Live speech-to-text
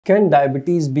Can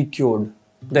diabetes be cured?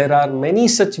 There are many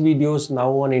such videos now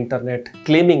on internet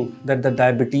claiming that the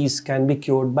diabetes can be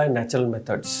cured by natural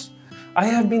methods. I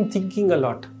have been thinking a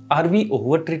lot. Are we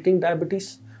over-treating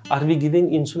diabetes? Are we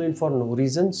giving insulin for no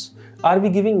reasons? Are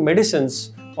we giving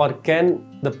medicines? Or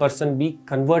can the person be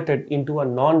converted into a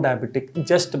non-diabetic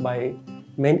just by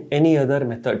any other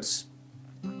methods?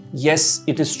 Yes,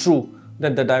 it is true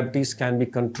that the diabetes can be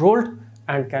controlled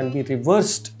and can be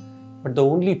reversed. But the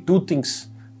only two things,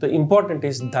 the important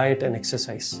is diet and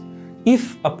exercise.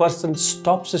 If a person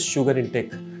stops his sugar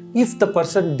intake, if the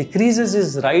person decreases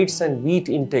his rice and wheat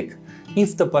intake,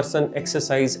 if the person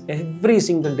exercises every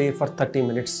single day for 30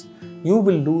 minutes, you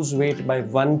will lose weight by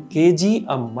 1 kg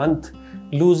a month.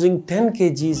 Losing 10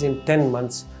 kgs in 10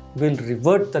 months will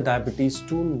revert the diabetes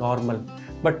to normal.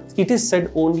 But it is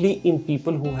said only in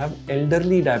people who have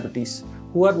elderly diabetes,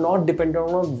 who are not dependent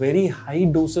on very high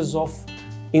doses of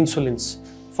insulins.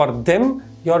 For them,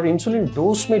 your insulin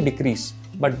dose may decrease,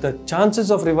 but the chances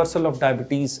of reversal of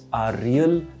diabetes are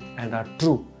real and are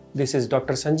true. This is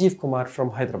Dr. Sanjeev Kumar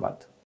from Hyderabad.